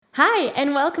Hi,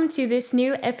 and welcome to this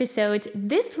new episode.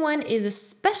 This one is a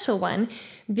special one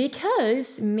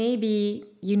because maybe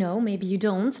you know, maybe you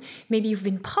don't, maybe you've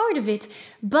been part of it,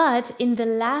 but in the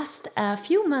last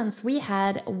few months, we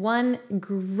had one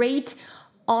great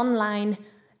online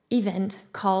event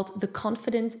called the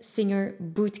Confident Singer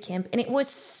Bootcamp. And it was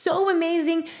so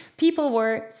amazing. People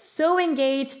were so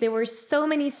engaged. There were so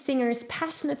many singers,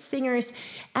 passionate singers,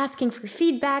 asking for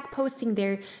feedback, posting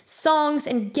their songs,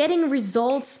 and getting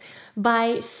results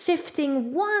by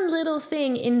shifting one little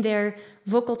thing in their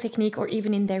vocal technique or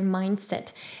even in their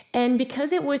mindset. And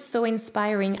because it was so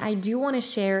inspiring, I do want to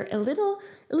share a little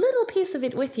piece of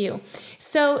it with you.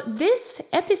 So this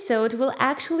episode will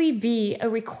actually be a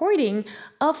recording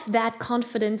of that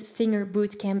Confident Singer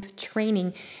Bootcamp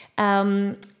training.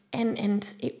 And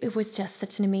it was just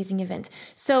such an amazing event.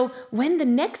 So when the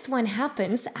next one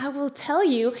happens, I will tell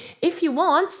you if you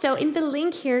want. So in the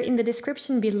link here in the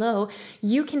description below,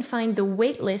 you can find the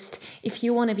wait list if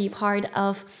you want to be part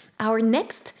of our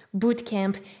next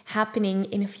bootcamp happening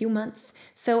in a few months.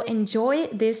 So enjoy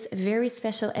this very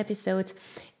special episode,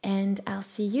 and I'll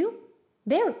see you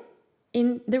there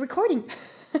in the recording.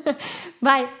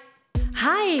 Bye.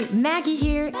 Hi, Maggie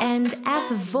here, and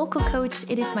as a vocal coach,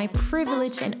 it is my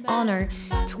privilege and honor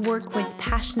to work with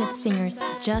passionate singers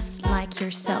just like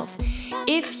yourself.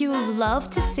 If you love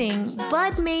to sing,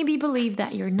 but maybe believe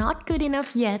that you're not good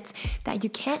enough yet, that you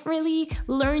can't really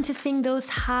learn to sing those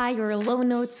high or low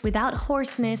notes without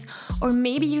hoarseness, or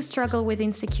maybe you struggle with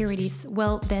insecurities,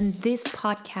 well, then this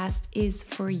podcast is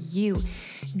for you.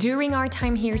 During our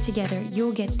time here together,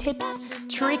 you'll get tips,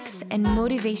 tricks, and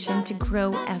motivation to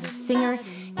grow as a singer,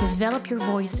 develop your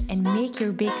voice, and make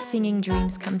your big singing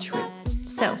dreams come true.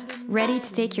 So, ready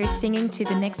to take your singing to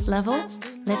the next level?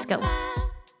 Let's go.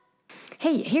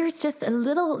 Hey, here's just a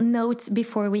little note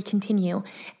before we continue.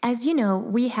 As you know,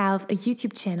 we have a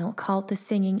YouTube channel called The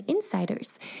Singing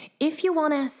Insiders. If you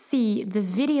want to see the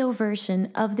video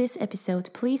version of this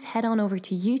episode, please head on over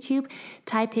to YouTube,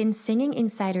 type in Singing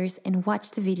Insiders, and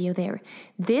watch the video there.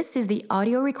 This is the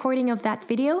audio recording of that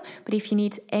video, but if you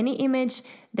need any image,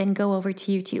 then go over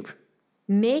to YouTube.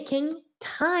 Making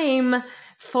time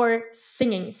for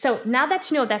singing. So now that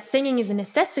you know that singing is a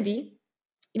necessity,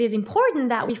 it is important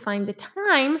that we find the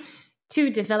time to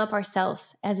develop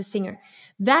ourselves as a singer.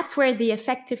 That's where the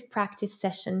effective practice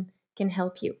session can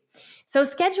help you. So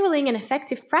scheduling an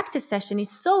effective practice session is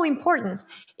so important.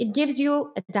 It gives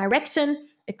you a direction,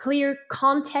 a clear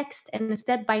context, and a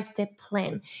step-by-step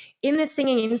plan. In the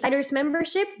Singing Insiders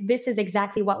membership, this is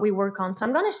exactly what we work on. So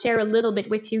I'm going to share a little bit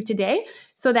with you today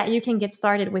so that you can get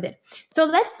started with it. So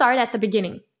let's start at the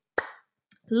beginning.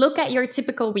 Look at your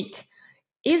typical week.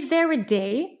 Is there a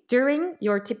day during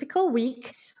your typical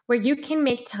week where you can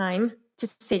make time to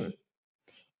sing?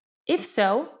 If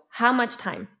so, how much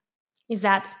time? Is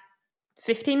that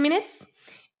 15 minutes?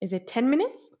 Is it 10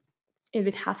 minutes? Is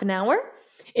it half an hour?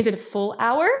 Is it a full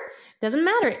hour? Doesn't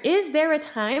matter. Is there a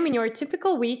time in your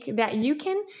typical week that you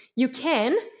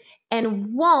can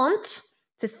and want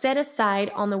to set aside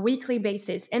on a weekly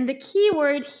basis? And the key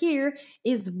word here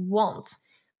is want,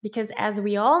 because as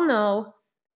we all know,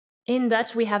 in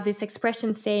Dutch, we have this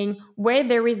expression saying, where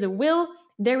there is a will,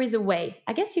 there is a way.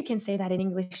 I guess you can say that in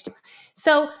English too.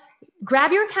 So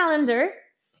grab your calendar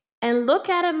and look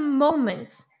at a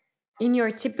moment in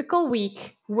your typical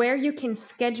week where you can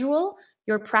schedule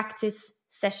your practice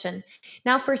session.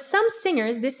 Now, for some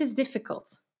singers, this is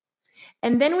difficult.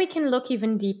 And then we can look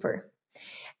even deeper.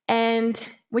 And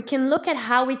we can look at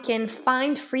how we can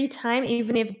find free time,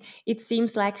 even if it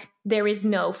seems like there is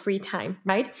no free time,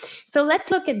 right? So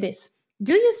let's look at this.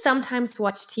 Do you sometimes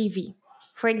watch TV?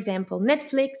 For example,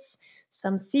 Netflix,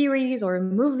 some series or a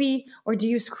movie, or do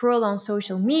you scroll on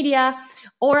social media?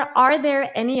 Or are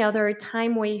there any other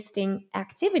time-wasting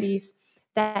activities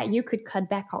that you could cut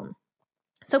back on?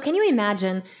 So can you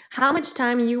imagine how much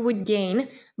time you would gain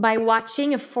by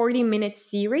watching a 40-minute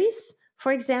series,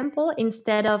 for example,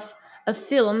 instead of a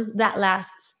film that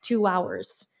lasts 2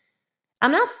 hours?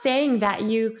 I'm not saying that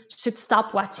you should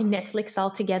stop watching Netflix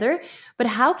altogether, but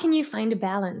how can you find a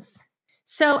balance?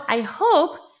 So I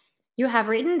hope you have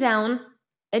written down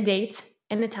a date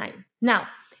and a time. Now,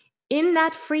 in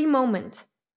that free moment,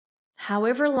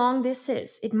 however long this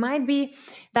is, it might be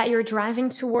that you're driving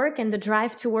to work and the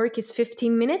drive to work is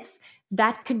 15 minutes.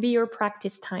 That could be your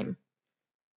practice time,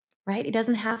 right? It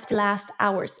doesn't have to last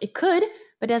hours. It could,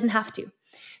 but doesn't have to.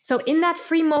 So in that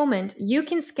free moment, you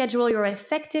can schedule your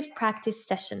effective practice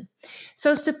session.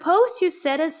 So suppose you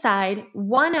set aside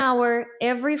 1 hour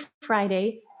every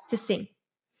Friday to sing.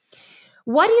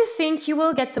 What do you think you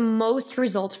will get the most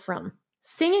results from?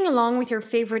 Singing along with your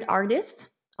favorite artist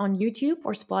on YouTube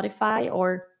or Spotify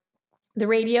or the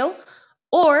radio,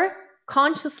 or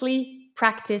consciously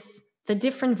practice the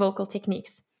different vocal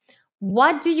techniques.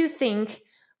 What do you think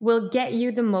will get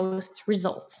you the most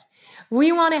results?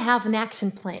 We want to have an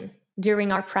action plan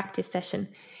during our practice session.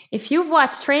 If you've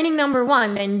watched training number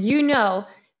 1, then you know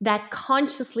that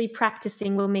consciously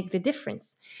practicing will make the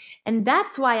difference. And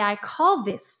that's why I call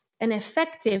this an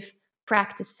effective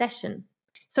practice session.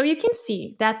 So you can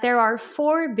see that there are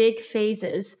 4 big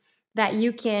phases that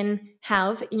you can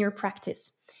have in your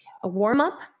practice: a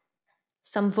warm-up,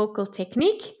 some vocal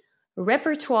technique,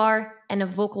 repertoire, and a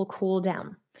vocal cool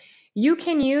down. You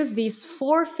can use these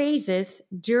 4 phases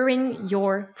during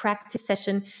your practice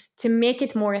session to make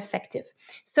it more effective.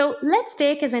 So let's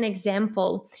take as an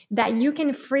example that you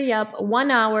can free up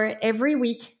 1 hour every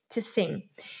week to sing.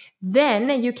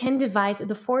 Then you can divide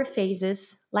the 4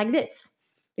 phases like this.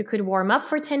 You could warm up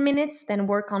for 10 minutes, then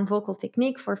work on vocal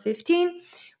technique for 15,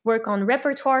 work on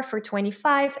repertoire for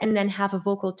 25, and then have a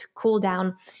vocal cool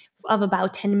down of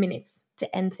about 10 minutes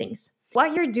to end things.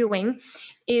 What you're doing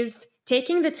is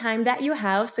taking the time that you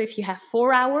have. So if you have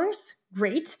 4 hours,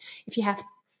 great. If you have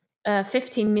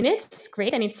 15 minutes,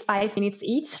 great. And it's 5 minutes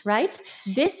each, right?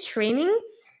 This training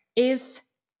is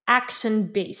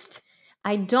action-based.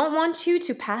 I don't want you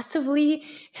to passively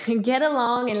get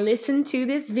along and listen to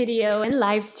this video and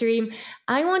live stream.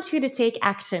 I want you to take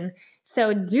action.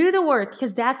 So do the work,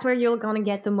 because that's where you're going to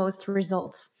get the most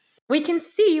results. We can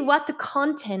see what the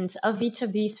content of each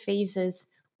of these phases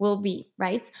will be,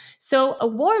 right? So a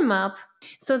warm-up,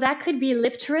 so that could be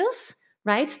lip trills,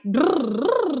 right?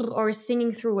 Or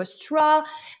singing through a straw.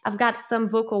 I've got some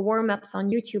vocal warm-ups on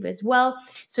YouTube as well.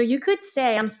 So you could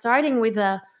say, I'm starting with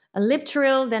a lip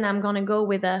trill, then I'm going to go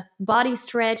with a body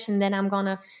stretch, and then I'm going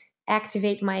to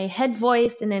activate my head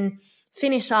voice, and then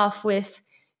finish off with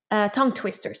tongue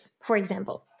twisters, for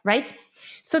example, right?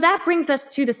 So that brings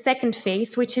us to the second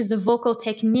phase, which is the vocal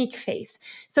technique phase.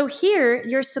 So here,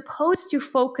 you're supposed to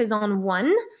focus on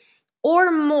one or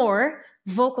more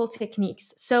vocal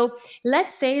techniques. So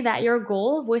let's say that your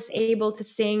goal was able to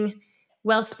sing,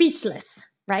 well, Speechless,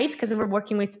 right? Because we're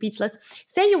working with Speechless.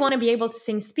 Say you want to be able to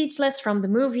sing Speechless from the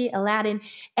movie Aladdin.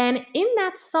 And in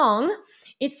that song,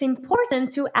 it's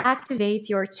important to activate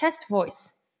your chest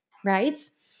voice, right?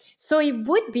 So it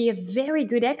would be a very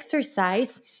good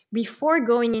exercise before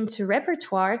going into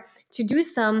repertoire to do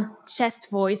some chest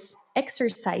voice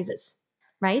exercises,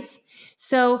 right?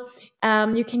 So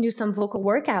you can do some vocal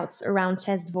workouts around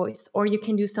chest voice, or you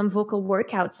can do some vocal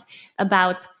workouts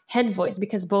about head voice,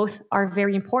 because both are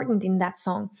very important in that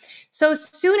song. So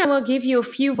soon I will give you a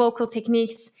few vocal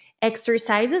techniques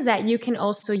exercises that you can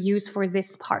also use for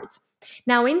this part.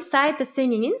 Now, inside the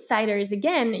Singing Insiders,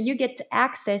 again, you get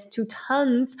access to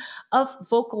tons of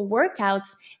vocal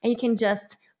workouts, and you can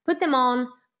just put them on,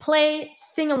 play,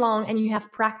 sing along, and you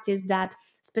have practiced that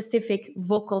specific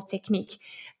vocal technique.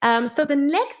 So the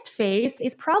next phase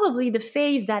is probably the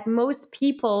phase that most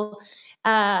people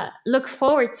look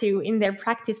forward to in their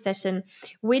practice session,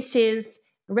 which is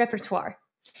repertoire.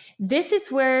 This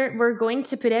is where we're going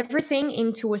to put everything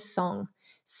into a song.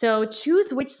 So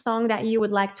choose which song that you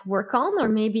would like to work on, or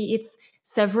maybe it's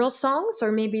several songs,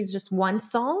 or maybe it's just one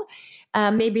song.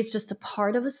 Maybe it's just a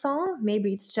part of a song.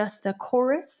 Maybe it's just a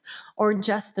chorus or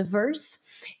just the verse.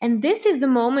 And this is the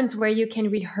moment where you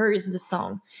can rehearse the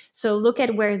song. So look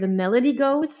at where the melody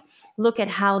goes. Look at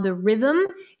how the rhythm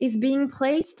is being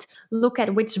placed. Look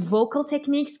at which vocal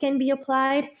techniques can be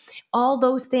applied. All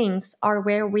those things are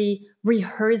where we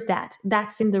rehearse that.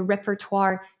 That's in the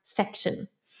repertoire section.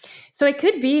 So it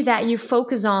could be that you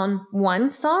focus on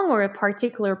one song or a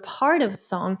particular part of a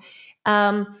song.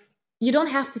 You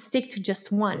don't have to stick to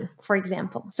just one, for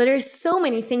example. So there's so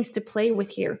many things to play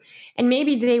with here. And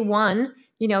maybe day one,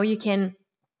 you can,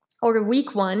 or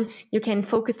week one, you can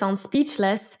focus on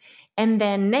Speechless. And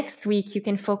then next week, you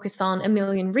can focus on A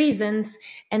Million Reasons.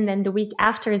 And then the week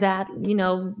after that,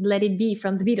 Let It Be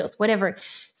from the Beatles, whatever.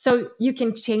 So you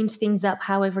can change things up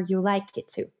however you like it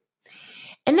to.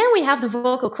 And then we have the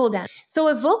vocal cool down. So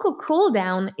a vocal cool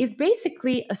down is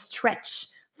basically a stretch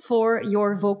for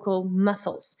your vocal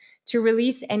muscles to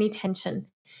release any tension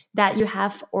that you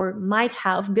have or might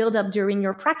have built up during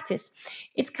your practice.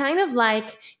 It's kind of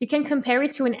like, you can compare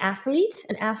it to an athlete.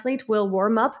 An athlete will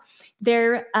warm up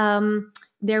their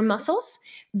muscles,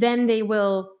 then they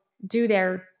will do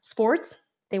their sports,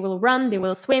 they will run, they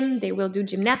will swim, they will do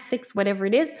gymnastics, whatever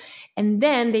it is, and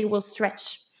then they will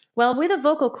stretch. Well, with a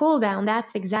vocal cool down,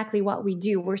 that's exactly what we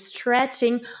do. We're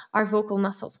stretching our vocal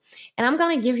muscles. And I'm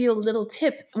going to give you a little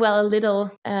tip,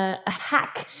 a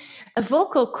hack. A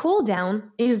vocal cool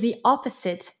down is the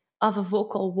opposite of a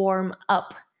vocal warm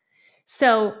up.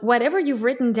 So whatever you've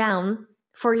written down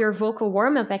for your vocal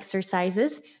warm-up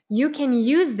exercises, you can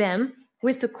use them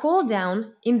with the cool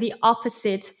down in the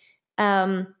opposite.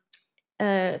 So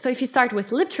if you start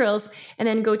with lip trills and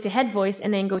then go to head voice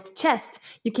and then go to chest,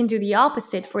 you can do the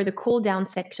opposite for the cool down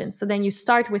section. So then you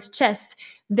start with chest,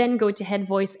 then go to head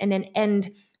voice, and then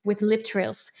end with lip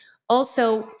trills.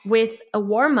 Also, with a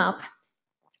warm-up,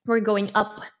 we're going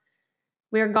up.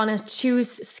 We're gonna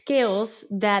choose scales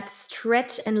that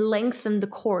stretch and lengthen the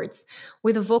chords.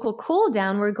 With a vocal cool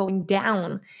down, we're going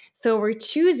down. So we're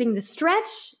choosing the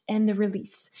stretch and the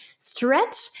release.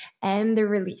 Stretch and the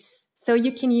release. So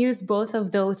you can use both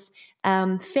of those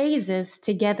phases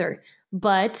together,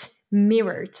 but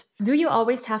mirrored. Do you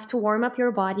always have to warm up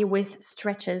your body with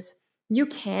stretches? You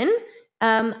can.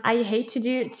 I hate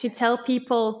to tell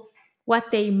people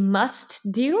what they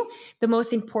must do. The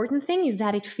most important thing is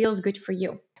that it feels good for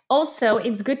you. Also,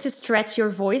 it's good to stretch your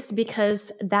voice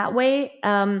because that way,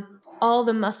 all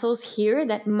the muscles here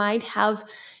that might have,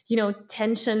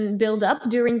 tension build up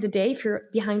during the day. If you're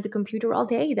behind the computer all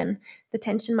day, then the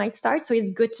tension might start. So it's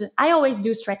good I always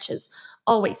do stretches,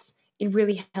 always. It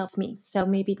really helps me. So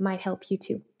maybe it might help you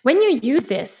too. When you use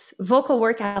this vocal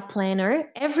workout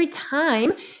planner, every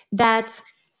time that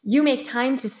you make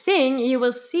time to sing, you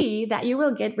will see that you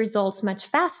will get results much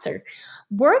faster.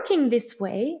 Working this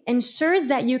way ensures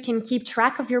that you can keep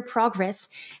track of your progress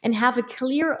and have a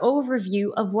clear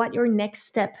overview of what your next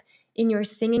step in your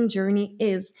singing journey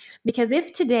is. Because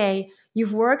if today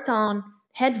you've worked on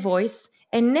head voice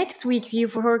and next week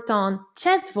you've worked on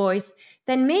chest voice,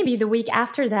 then maybe the week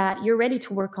after that you're ready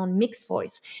to work on mixed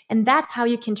voice. And that's how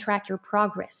you can track your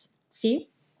progress. See?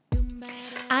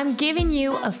 I'm giving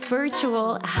you a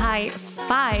virtual high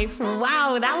five.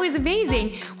 Wow, that was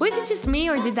amazing. Was it just me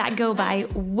or did that go by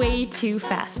way too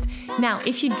fast? Now,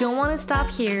 if you don't want to stop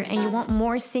here and you want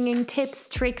more singing tips,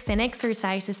 tricks, and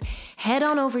exercises, head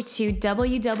on over to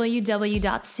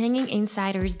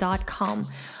www.singinginsiders.com.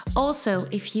 Also,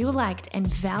 if you liked and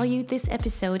valued this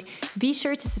episode, be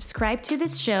sure to subscribe to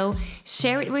this show,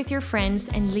 share it with your friends,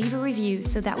 and leave a review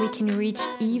so that we can reach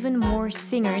even more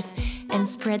singers and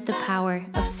spread the power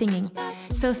of singing.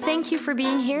 So thank you for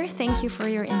being here. Thank you for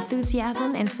your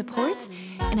enthusiasm and support.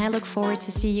 And I look forward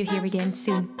to see you here again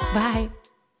soon. Bye.